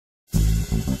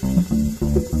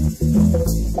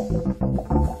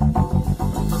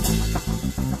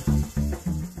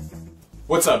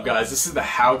What's up, guys? This is the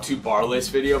how-to bar lace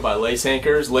video by Lace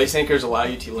Anchors. Lace Anchors allow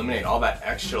you to eliminate all that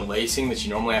extra lacing that you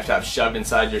normally have to have shoved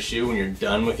inside your shoe when you're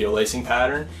done with your lacing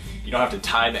pattern. You don't have to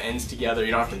tie the ends together,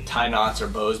 you don't have to tie knots or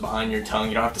bows behind your tongue,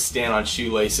 you don't have to stand on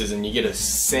shoelaces, and you get a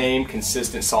same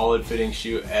consistent solid fitting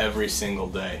shoe every single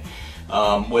day.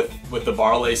 With the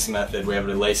bar lace method, we have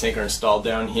a lace anchor installed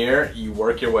down here. You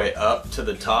work your way up to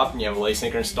the top and you have a lace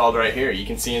anchor installed right here. You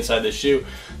can see inside the shoe,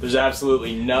 there's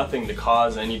absolutely nothing to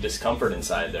cause any discomfort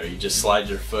inside there. You just slide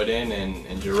your foot in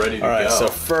and you're ready to go. Alright, so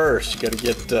first you got to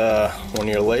get one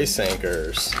of your lace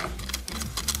anchors.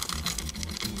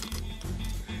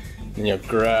 And you'll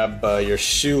grab your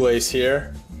shoelace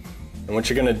here. And what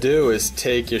you're going to do is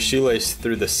take your shoelace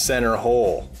through the center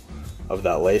hole of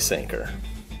that lace anchor.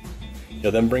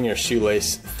 You'll then bring your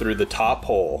shoelace through the top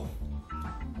hole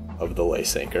of the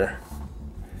lace anchor.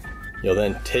 You'll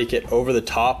then take it over the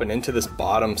top and into this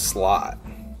bottom slot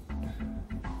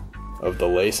of the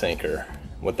lace anchor.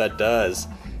 What that does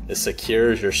is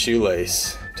secures your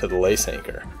shoelace to the lace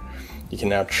anchor. You can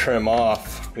now trim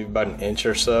off maybe about an inch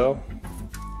or so.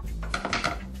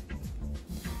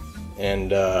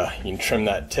 And you can trim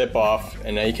that tip off,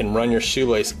 and now you can run your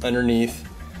shoelace underneath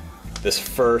this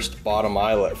first bottom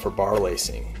eyelet for bar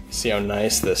lacing. See how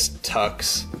nice this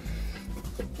tucks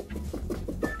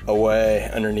away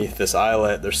underneath this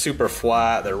eyelet. They're super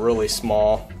flat, they're really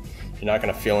small. You're not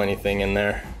going to feel anything in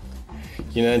there.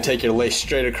 You then take your lace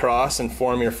straight across and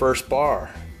form your first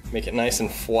bar. Make it nice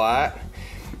and flat.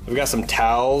 We've got some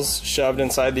towels shoved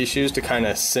inside these shoes to kind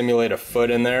of simulate a foot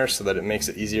in there so that it makes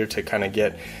it easier to kind of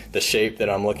get the shape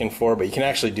that I'm looking for. But you can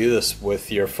actually do this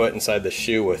with your foot inside the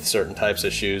shoe with certain types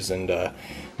of shoes, and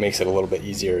makes it a little bit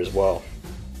easier as well.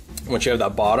 Once you have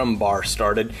that bottom bar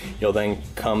started, you'll then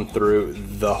come through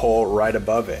the hole right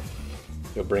above it.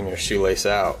 You'll bring your shoelace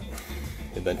out.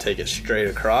 You'll then take it straight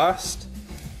across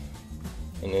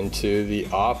and into the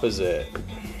opposite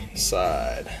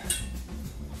side.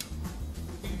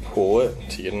 Pull it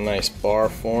to get a nice bar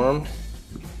formed.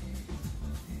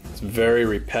 It's very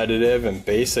repetitive, and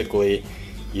basically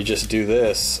you just do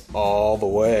this all the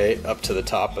way up to the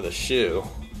top of the shoe,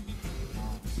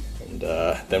 and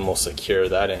then we'll secure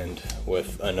that end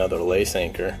with another lace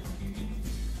anchor.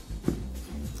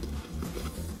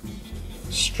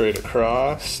 Straight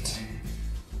across,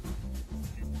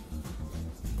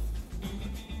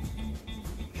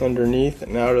 underneath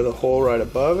and out of the hole right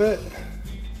above it.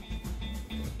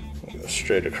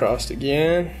 Straight across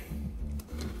again.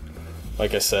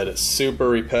 Like I said, it's super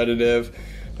repetitive,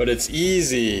 but it's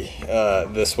easy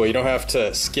this way. You don't have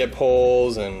to skip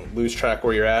holes and lose track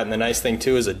where you're at. And the nice thing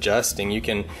too is adjusting. You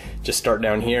can just start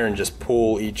down here and just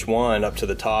pull each one up to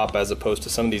the top, as opposed to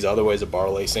some of these other ways of bar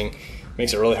lacing. It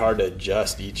makes it really hard to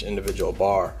adjust each individual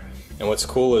bar. And what's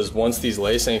cool is once these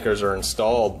lace anchors are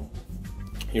installed,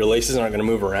 your laces aren't going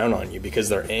to move around on you because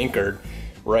they're anchored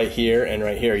right here and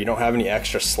right here. You don't have any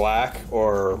extra slack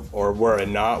or where a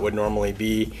knot would normally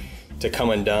be to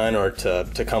come undone or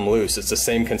to come loose. It's the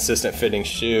same consistent fitting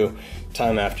shoe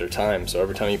time after time. So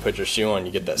every time you put your shoe on,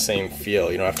 you get that same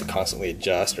feel. You don't have to constantly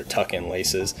adjust or tuck in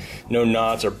laces. No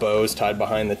knots or bows tied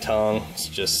behind the tongue. It's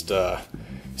just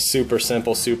super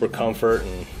simple, super comfort,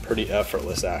 and pretty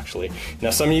effortless actually. Now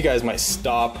some of you guys might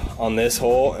stop on this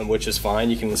hole, and which is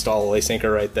fine. You can install a lace anchor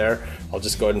right there. I'll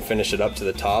just go ahead and finish it up to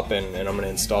the top, and I'm going to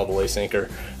install the lace anchor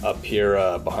up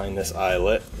here behind this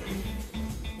eyelet.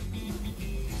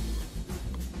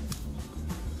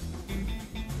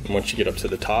 And once you get up to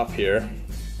the top here,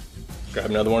 grab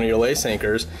another one of your lace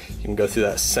anchors. You can go through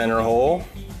that center hole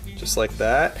just like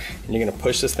that, and you're going to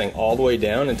push this thing all the way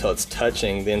down until it's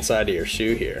touching the inside of your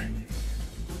shoe here,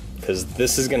 because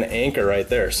this is going to anchor right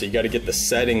there. So you got to get the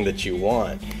setting that you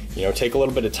want. You know, take a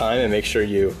little bit of time and make sure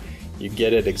you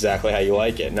get it exactly how you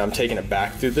like it. Now I'm taking it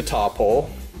back through the top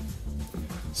hole,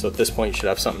 so at this point you should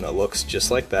have something that looks just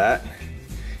like that.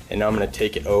 And now I'm going to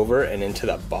take it over and into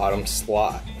that bottom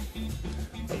slot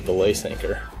of the lace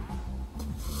anchor.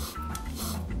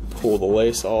 Pull the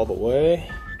lace all the way.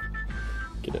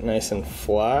 Get it nice and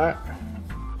flat.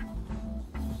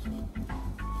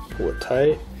 Pull it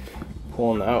tight.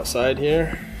 Pull on the outside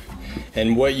here.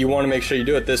 And what you want to make sure you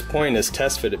do at this point is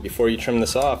test fit it before you trim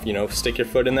this off. You know, stick your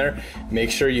foot in there. Make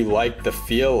sure you like the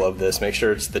feel of this. Make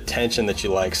sure it's the tension that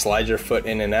you like. Slide your foot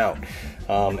in and out.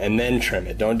 And then trim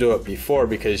it. Don't do it before,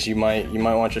 because you might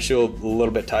want your shoe a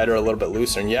little bit tighter, a little bit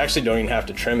looser, and you actually don't even have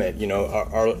to trim it. You know,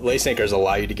 our lace anchors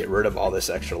allow you to get rid of all this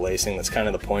extra lacing. That's kind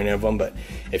of the point of them. But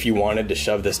if you wanted to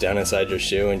shove this down inside your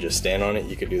shoe and just stand on it,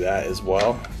 you could do that as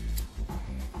well.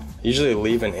 Usually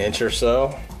leave an inch or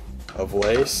so of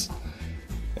lace,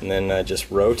 and then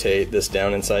just rotate this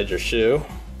down inside your shoe.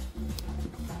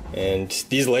 And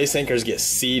these lace anchors get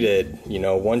seated, you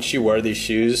know, once you wear these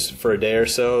shoes for a day or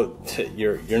so,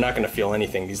 you're not going to feel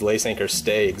anything. These lace anchors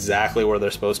stay exactly where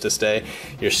they're supposed to stay.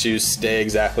 Your shoes stay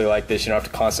exactly like this. You don't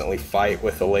have to constantly fight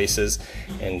with the laces,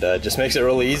 and just makes it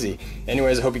really easy.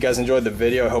 Anyways, I hope you guys enjoyed the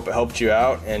video. I hope it helped you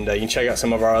out, and you can check out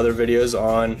some of our other videos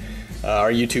on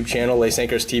our YouTube channel, Lace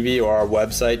Anchors TV, or our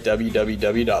website,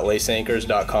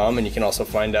 www.laceanchors.com, and you can also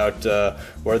find out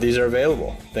where these are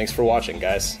available. Thanks for watching,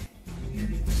 guys.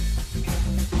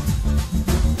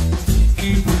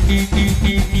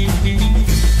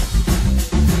 Thank you.